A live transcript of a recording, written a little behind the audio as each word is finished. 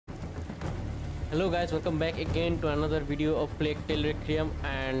Hello guys, welcome back again to another video of plague tell रिक्विएम।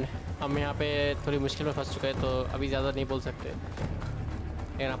 And हम यहाँ पे थोड़ी मुश्किल में फंस चुके हैं, तो अभी ज़्यादा नहीं बोल सकते।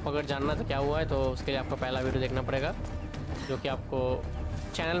 लेकिन आपको अगर जानना तो क्या हुआ है, तो उसके लिए आपको पहला वीडियो देखना पड़ेगा, जो कि आपको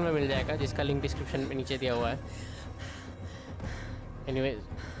चैनल में मिल जाएगा, जिसका लिंक डिस्क्रिप्शन में नीचे दिया हुआ है। Anyways,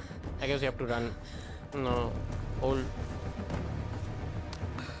 I guess you have to run. No, hold.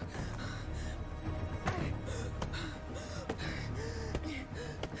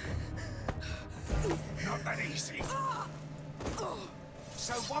 Not that easy.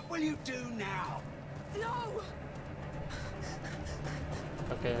 So what will you do now? No!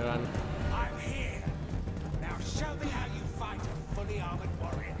 Okay, run. I'm here. Now show me how you fight a fully armored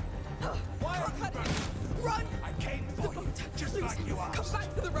warrior. Why are you running? Run! I came for you, just Please, like you asked. come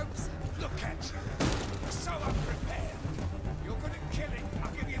back to the ropes. Look at you. So unprepared. You're good at killing,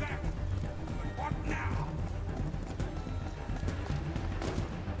 I'll give you that. But what now?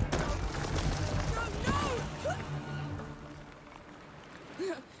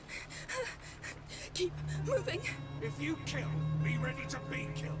 Keep moving. If you kill, be ready to be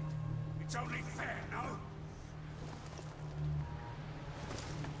killed. It's only fair, no?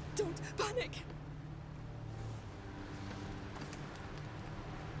 Don't panic.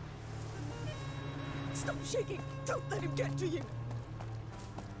 Stop shaking. Don't let him get to you.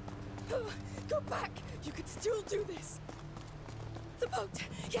 Go back. You can still do this. The boat.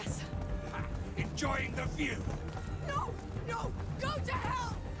 Yes. Ha, enjoying the view. No. No. Go to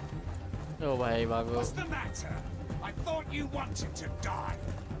hell. Oh भाई भागो। What's the matter? I thought you wanted to die.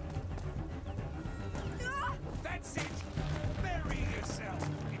 That's it. Bury yourself.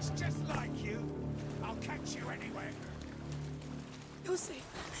 It's just like you. I'll catch you anyway. You're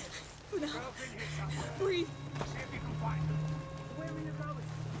safe. For now. Girl's in here somewhere. Breathe. See if you can find her. Where are you going?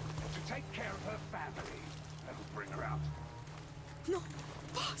 To take care of her family. That'll bring her out. No.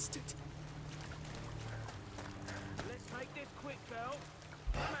 Bastard. Let's make this quick, Belle.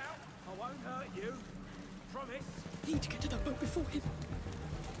 Come out. I won't hurt you. Promise. Need to get to the boat before him.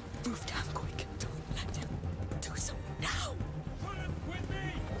 Move damn quick. Don't let him do something now. Put him with me.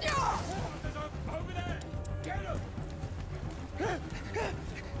 Yeah! There's over there. Get him.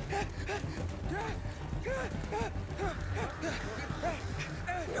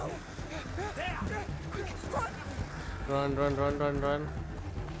 No! There. Quick, run! Run, run, run, run, run.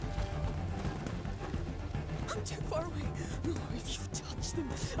 I'm too far away. No, if you touch them,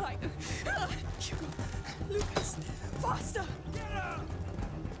 Hugo, Lucas, faster! Get up.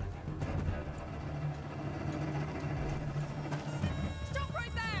 Stop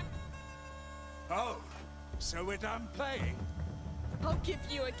right there! Oh, so we're done playing? I'll give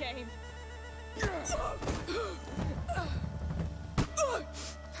you a game.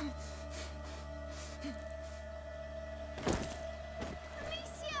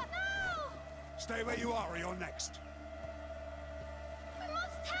 Amicia, no! Stay where you are or you're next. We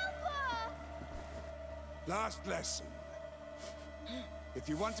must help her! Last lesson. If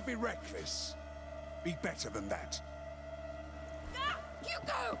you want to be reckless, be better than that.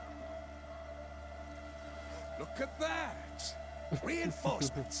 Hugo! Look at that!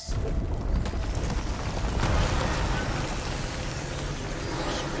 Reinforcements!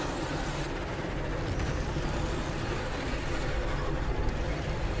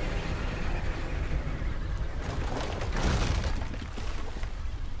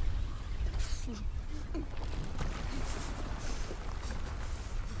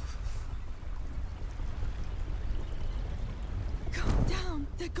 Calm down,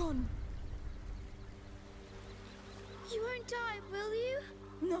 they're gone. You won't die, will you?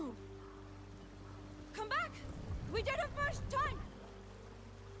 No. Come back! We don't have much time!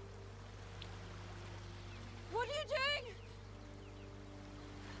 What are you doing?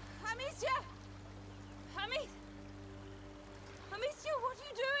 Amicia! Amicia, what are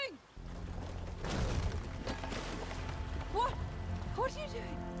you doing? What are you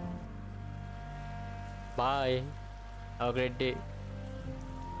doing? Bye. Have a great day.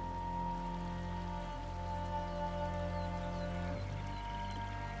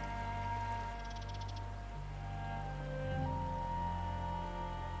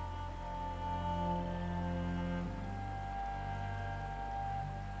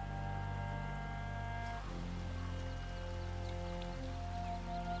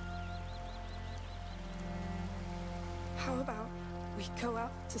 How about we go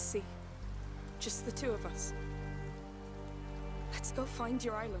out to sea? Just the two of us. Let's go find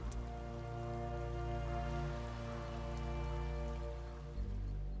your island.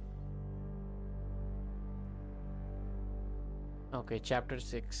 Okay, chapter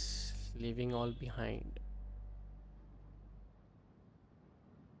 6, leaving all behind.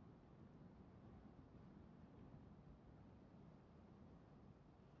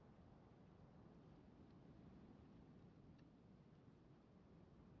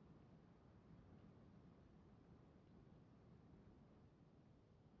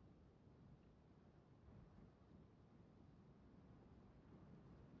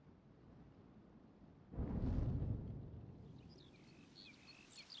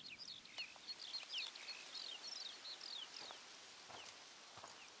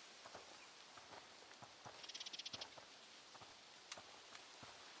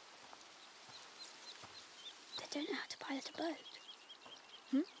 don't know how to pilot a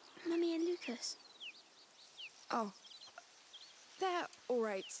boat. Mummy and Lucas. Oh. They're all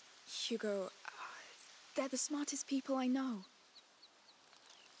right, Hugo. They're the smartest people I know.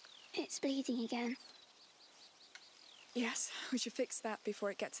 It's bleeding again. Yes, we should fix that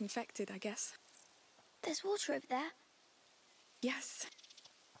before it gets infected, I guess. There's water over there. Yes.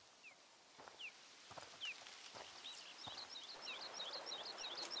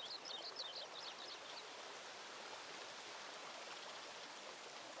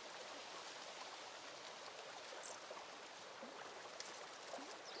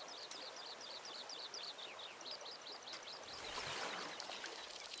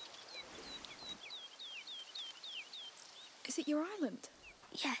 Is it your island?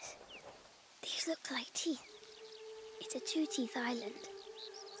 Yes. These look like teeth. It's a two-teeth island.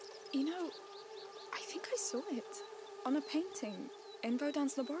 You know, I think I saw it on a painting in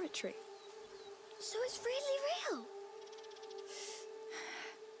Baudin's laboratory. So it's really real.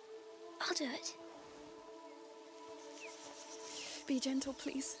 I'll do it. Be gentle,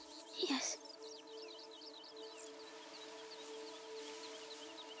 please. Yes.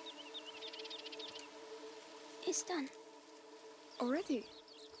 It's done. Already?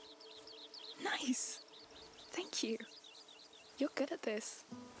 Nice. Thank you. You're good at this.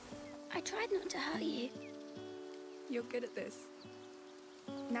 I tried not to hurt you. You're good at this.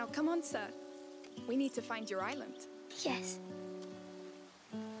 Now come on, sir. We need to find your island. Yes.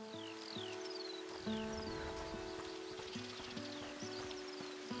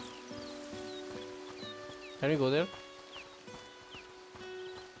 Can we go there?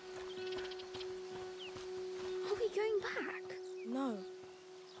 Are we going back? No.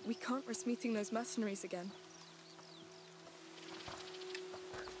 We can't risk meeting those mercenaries again.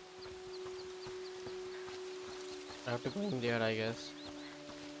 I have to go in there, I guess.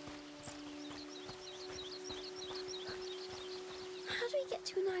 How do we get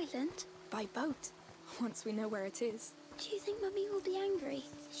to an island? By boat, once we know where it is. Do you think Mummy will be angry?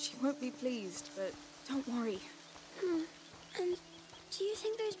 She won't be pleased, but don't worry. And do you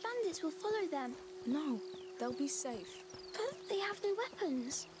think those bandits will follow them? No, they'll be safe. But they have no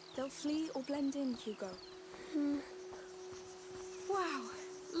weapons. They'll flee or blend in, Hugo. Wow,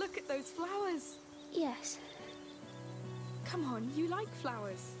 look at those flowers. Yes. Come on, you like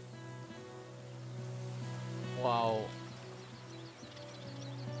flowers. Wow.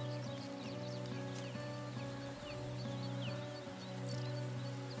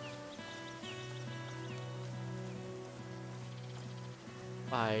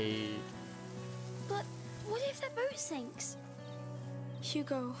 But what if their boat sinks?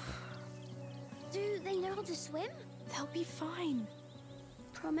 Hugo, Do they know how to swim? they'll be fine.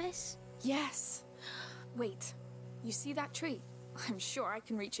 Promise? Yes. Wait, you see that tree? I'm sure I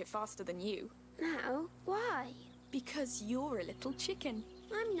can reach it faster than you. Now? Why? Because you're a little chicken.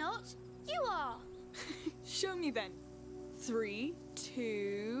 I'm not. You are. Show me then. 3,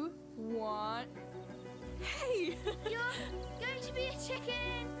 2, 1. Hey! You're going to be a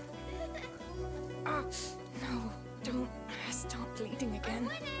chicken. Ah, no, don't start bleeding I'm again.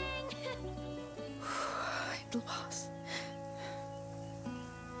 winning. It'll pass.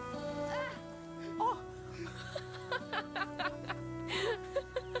 Oh!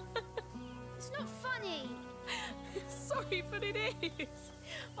 It's not funny. Sorry, but it is.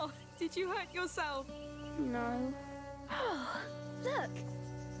 Oh, did you hurt yourself? No. Oh, look.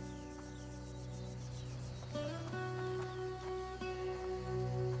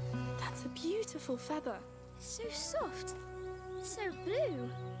 That's a beautiful feather. So soft. So blue.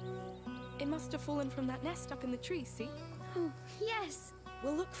 It must have fallen from that nest up in the tree, see? Oh, yes.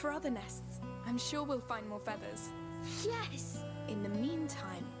 We'll look for other nests. I'm sure we'll find more feathers. Yes. In the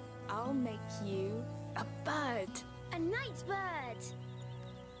meantime, I'll make you a bird. A night bird.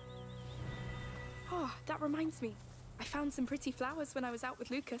 Oh, that reminds me. I found some pretty flowers when I was out with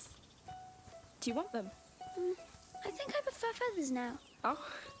Lucas. Do you want them? I think I prefer feathers now. Oh,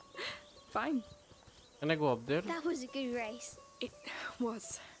 fine. Can I go up there? That was a good race. It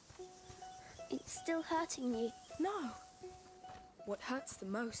was. It's still hurting you. No. What hurts the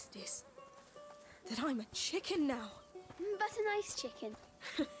most is that I'm a chicken now. But a nice chicken.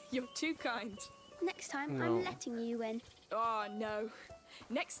 You're too kind. Next time, No. I'm letting you win. Oh, no.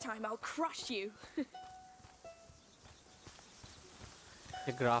 Next time I'll crush you.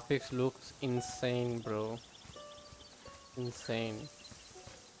 The graphics looks insane, bro. Insane.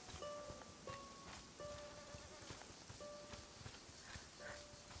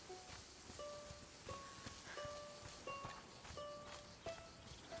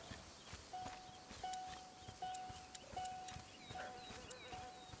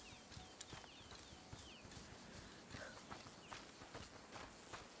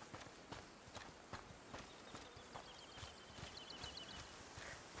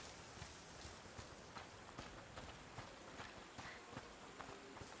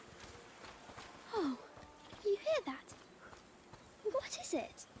 is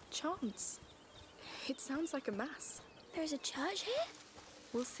it? Chants. It sounds like a mass. There's a church here?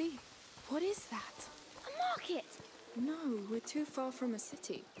 We'll see. What is that? A market! No, we're too far from a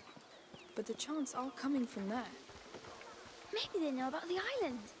city. But the chants are coming from there. Maybe they know about the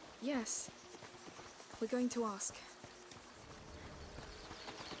island. Yes. We're going to ask.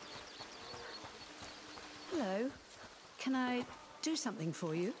 Hello. Can I do something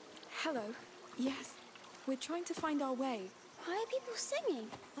for you? Hello. Yes. We're trying to find our way. Why are people singing?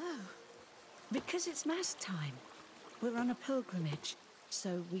 Oh, because it's Mass time. We're on a pilgrimage,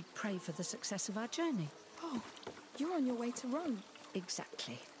 so we pray for the success of our journey. Oh, you're on your way to Rome.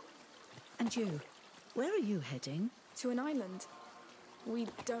 Exactly. And you, where are you heading? To an island. We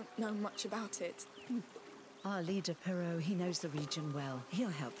don't know much about it. Our leader, Perrault, he knows the region well. He'll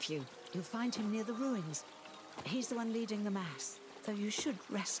help you. You'll find him near the ruins. He's the one leading the Mass, though you should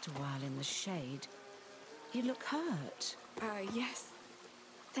rest a while in the shade. You look hurt. Yes.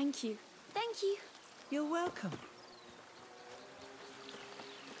 Thank you. Thank you. You're welcome.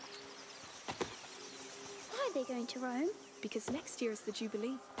 Why are they going to Rome? Because next year is the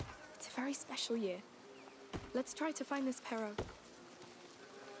Jubilee. It's a very special year. Let's try to find this Perrault.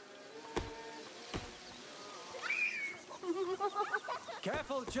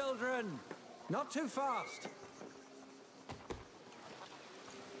 Careful, children! Not too fast!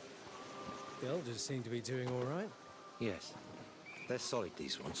 The elders seem to be doing all right. Yes. They're solid,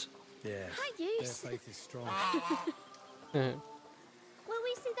 these ones. Yeah. Hi, Their Goose. faith is strong. Will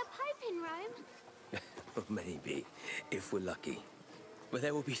we see the Pope in Rome? Maybe, if we're lucky. But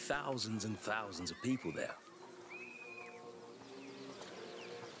there will be thousands and thousands of people there.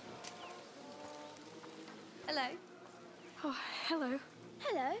 Hello. Oh, hello.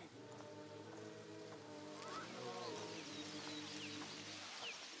 Hello.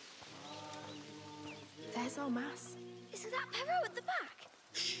 There's our Mass. Is that Perrault at the back?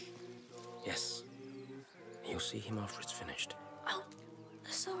 Yes. You'll see him after it's finished. Oh,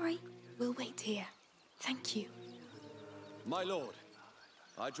 sorry. We'll wait here. Thank you. My lord,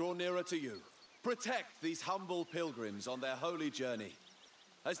 I draw nearer to you. Protect these humble pilgrims on their holy journey,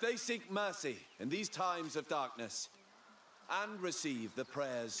 as they seek mercy in these times of darkness, and receive the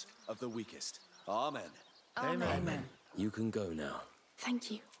prayers of the weakest. Amen. Amen. You can go now. Thank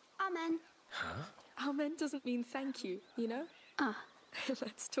you. Amen. Huh? Amen doesn't mean thank you, you know? Ah.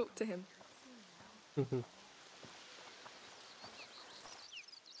 Let's talk to him.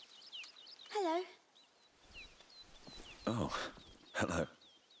 Hello. Oh, hello.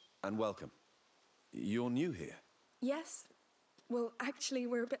 And welcome. You're new here. Yes. Well, actually,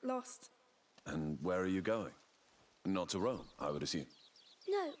 we're a bit lost. And where are you going? Not to Rome, I would assume.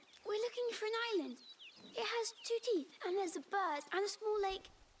 No, we're looking for an island. It has 2 teeth, and there's a bird, and a small lake,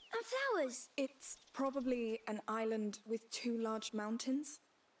 and flowers. It's probably an island with 2 large mountains.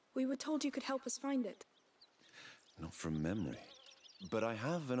 We were told you could help us find it. Not from memory. But I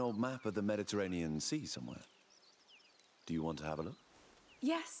have an old map of the Mediterranean Sea somewhere. Do you want to have a look?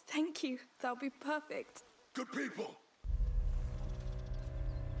 Yes, thank you. That'll be perfect. Good people.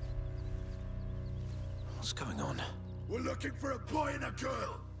 What's going on? We're looking for a boy and a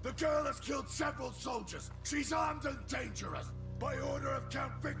girl. The girl has killed several soldiers. She's armed and dangerous. By order of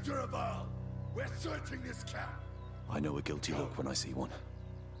Count Victor of Arles. We're searching this camp. I know a guilty look when I see one.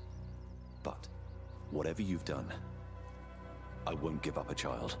 But whatever you've done, I won't give up a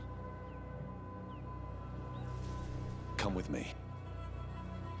child. Come with me.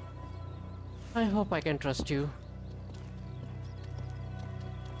 I hope I can trust you.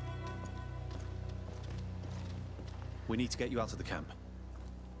 We need to get you out of the camp.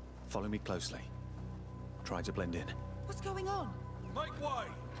 Follow me closely. Try to blend in. What's going on? Make way!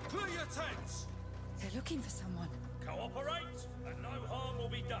 Clear your tents! They're looking for someone. Cooperate, and no harm will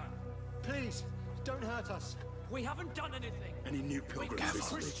be done. Please, don't hurt us. We haven't done anything. Any new pilgrims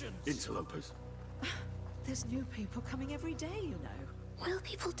Careful. recently? Christians. Interlopers. There's new people coming every day, you know. Will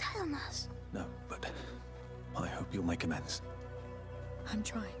people tell on us? No, but I hope you'll make amends. I'm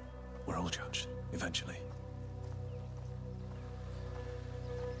trying. We're all judged, eventually.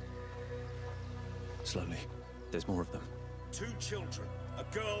 Slowly. There's more of them. 2 children,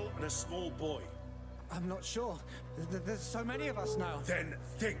 a girl and a small boy. I'm not sure. There's so many of us now. Then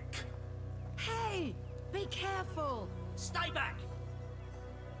think. Hey! Be careful! Stay back!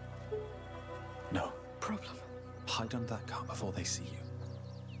 No problem. Hide under that car before they see you.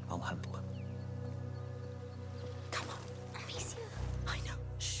 I'll handle them. Come on. Amicia. I know.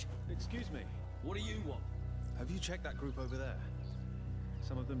 Shh. Excuse me, what do you want? Have you checked that group over there?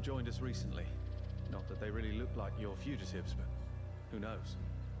 Some of them joined us recently. Not that they really look like your fugitives, but who knows?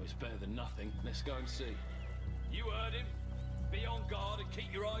 Well, it's better than nothing. Let's go and see. You heard him. Be on guard and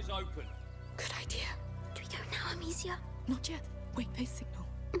keep your eyes open. Good idea. Do we go now, Amicia? Not yet. Wait, they signal.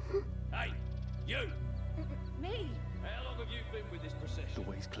 Hey, you! Me? How long have you been with this procession? The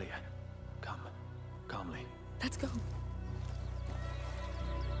way's clear. Come, calmly. Let's go.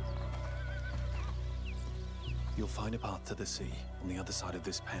 You'll find a path to the sea on the other side of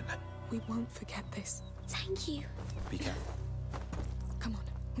this pen. We won't forget this. Thank you. Be careful. Come on,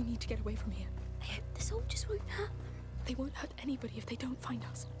 we need to get away from here. I hope the soldiers won't hurt them. They won't hurt anybody if they don't find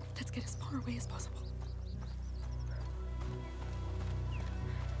us. Let's get as far away as possible.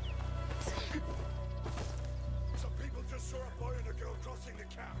 Some people just saw a boy and a girl crossing the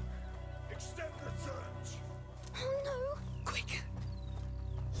camp. Extend the search. Oh no! Quick!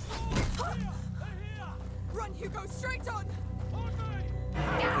 They're here! Run, Hugo, straight on! On me!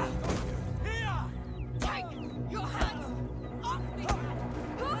 Here! Take your hands off me!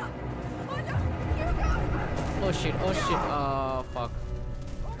 Oh no! Hugo! Oh shit, oh shit, fuck.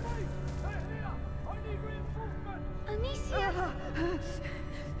 On me! They're here! I need reinforcements! Amicia!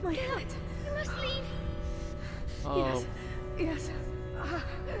 My head. You must leave! Oh, Yes.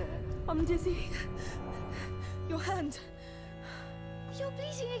 I'm dizzy. Your hand. You're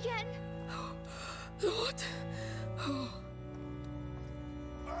bleeding again! Lord. Oh.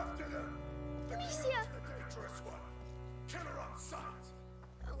 After them. The girl's Amicia! the dangerous one. Kill her on sight.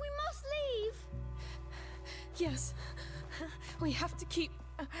 We must leave! Yes. We have to keep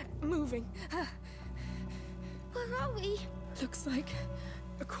moving. Where are we? Looks like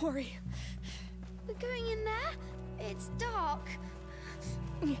a quarry. We're going in there? It's dark.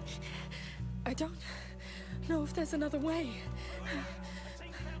 I don't know if there's another way.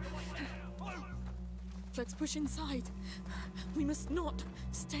 Let's push inside. We must not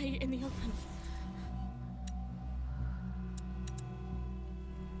stay in the open.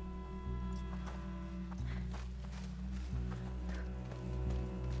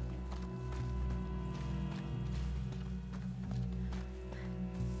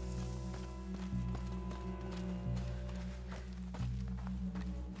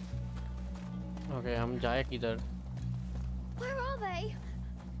 okay, हम जाए किधर? Where are they?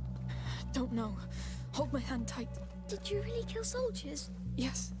 Don't know. Hold my hand tight. Did you really kill soldiers?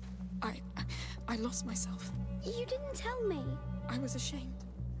 Yes. I lost myself. You didn't tell me. I was ashamed.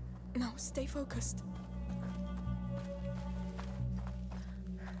 Now stay focused.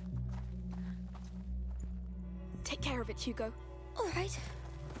 Take care of it, Hugo. All right.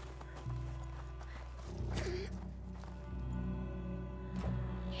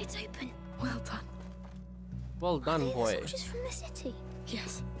 It's open. Well done. Well Are done, they the boy. soldiers from the city?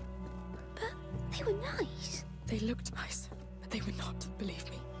 Yes. But they were nice. They looked nice, but they were not, believe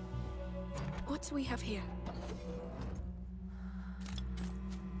me. What do we have here?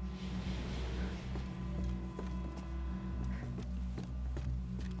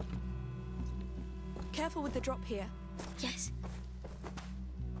 Careful with the drop here. Yes.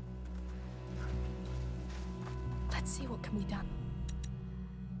 Let's see what can be done.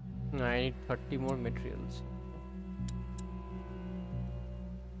 I need 30 more materials.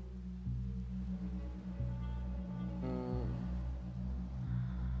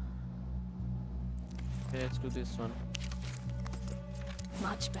 Okay, let's do this one.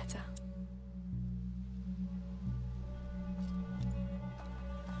 Much better.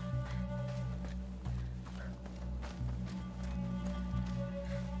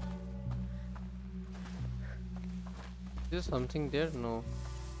 Is there something there? No.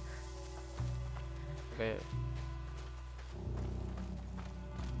 Okay.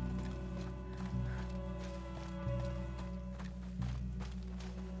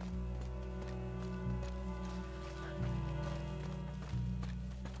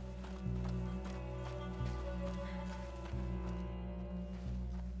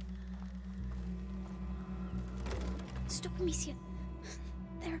 Stop, Amicia.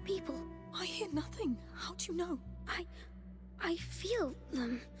 There are people. I hear nothing. How do you know? I feel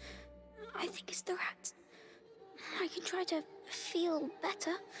them. I think it's the rats. I can try to feel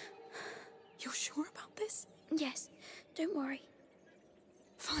better. You're sure about this? Yes, don't worry.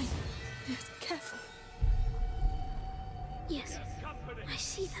 Fine. Yes, careful. Yes, I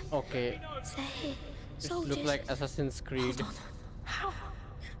see them. Okay. They're here. It Soldiers. looks like Assassin's Creed. Hold on. How?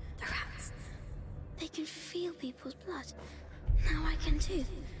 The rats. They can feel people's blood. Now I can too.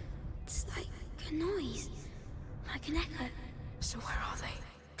 It's like a noise. Like an echo. So where are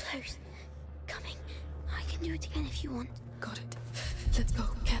they? Close. Coming. I can do it again if you want. Got it. Let's go.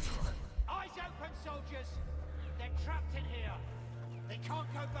 Careful. Eyes open, soldiers! They're trapped in here. They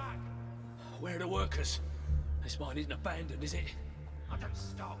can't go back. Where are the workers? This mine isn't abandoned, is it? I don't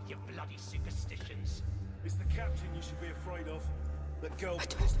start with your bloody superstitions. It's the captain you should be afraid of. That girl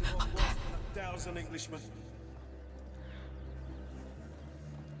pissed him off worse than 1,000 Englishmen.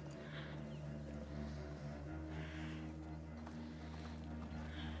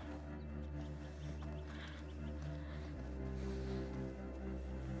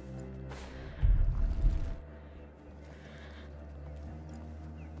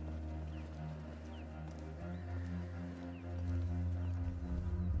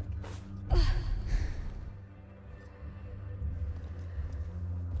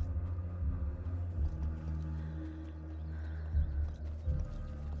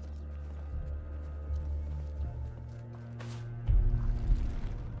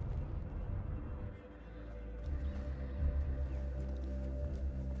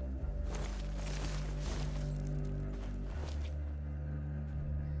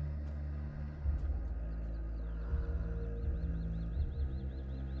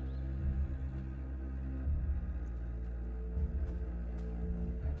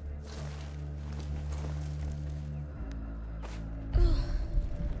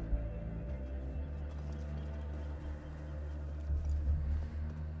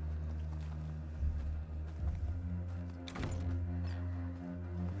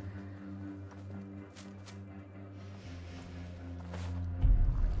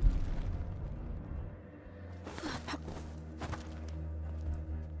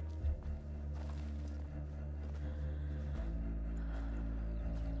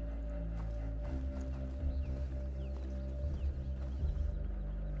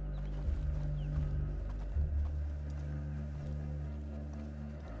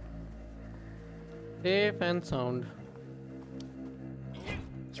 Safe and sound.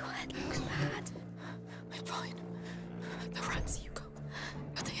 Your head looks bad. I'm fine. The rats, Hugo.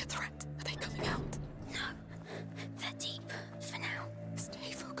 Are they a threat? Are they coming out? No. They're deep for now.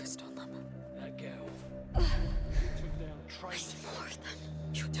 Stay focused on them. That girl. Took down I traitors. see more of them.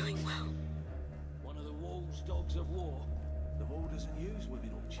 You're doing well. One of the wolves' dogs of war. The law doesn't use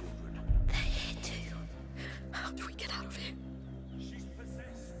women or children. They're here too. How do we get out of here? She's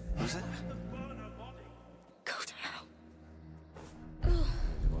possessed. What's that? Burn her body. Go to hell.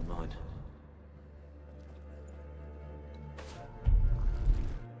 My mind.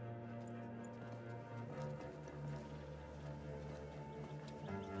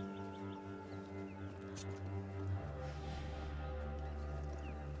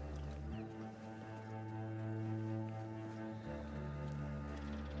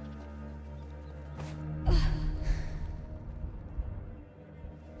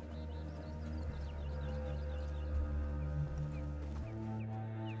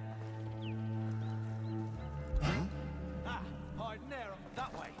 Ah, hiding there.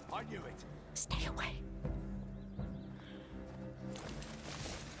 That way. I knew it. Stay away.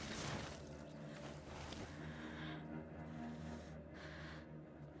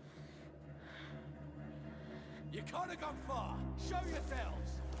 You can't have gone far. Show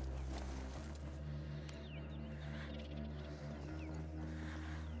yourselves.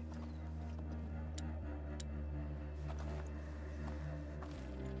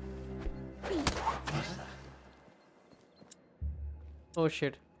 Oh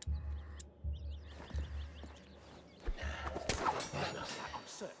shit. I'm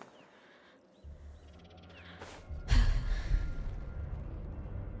certain.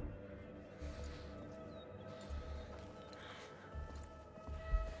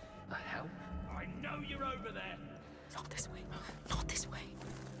 The hell? I know you're over there. Not this way. Not this way.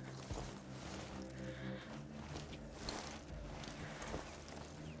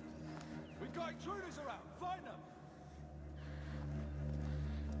 We've got intruders around. Find them.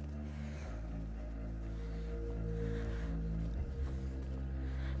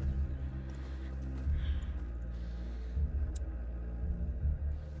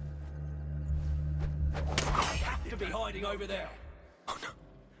 Have to be hiding over there. Oh no.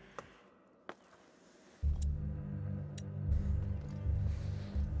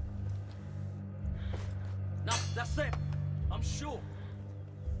 No, that's them. I'm sure.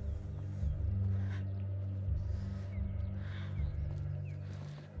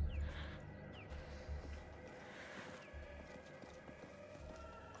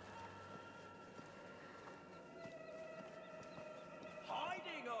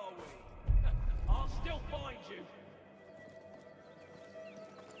 Hiding, are we? I'll still find you.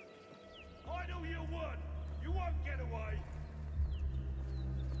 I knew you would. You won't get away.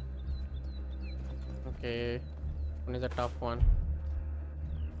 Okay. One is a tough one.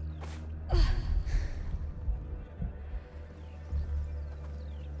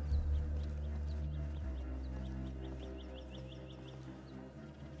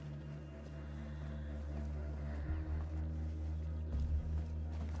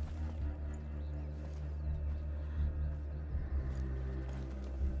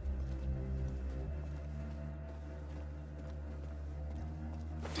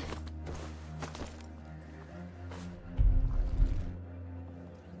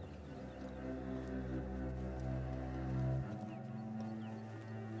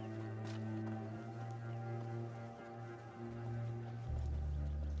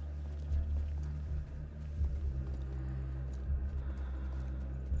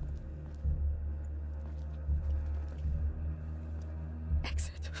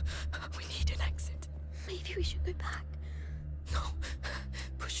 Maybe we should go back. No.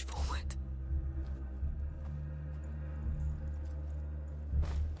 Push forward.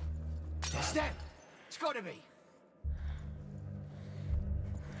 It's them! It's gotta be!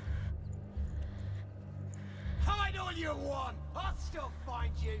 Hide all you want! I'll still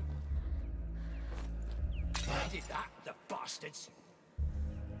find you! They did that, the bastards!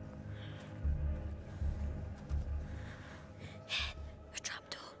 A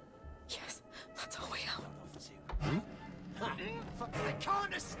trapdoor. Yes, that's our way out. They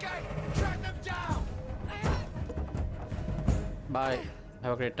can't escape! Track them down! Bye.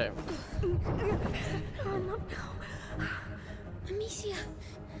 Have a great time. Oh, not now. Amicia.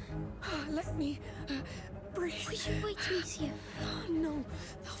 Let me breathe. We should wait, Amicia. No,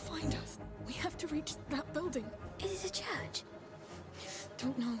 they'll find us. We have to reach that building. Is it a church?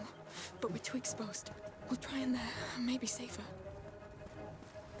 Don't know, but we're too exposed. We'll try in there. Maybe safer.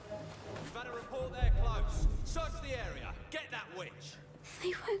 We've had a report there close. Search the area. Get that witch.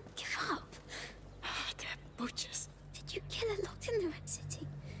 They won't give up. They're butchers. Did you kill her locked in the Red City?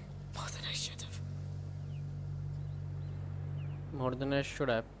 More than I should have. More than I should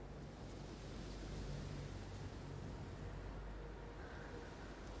have.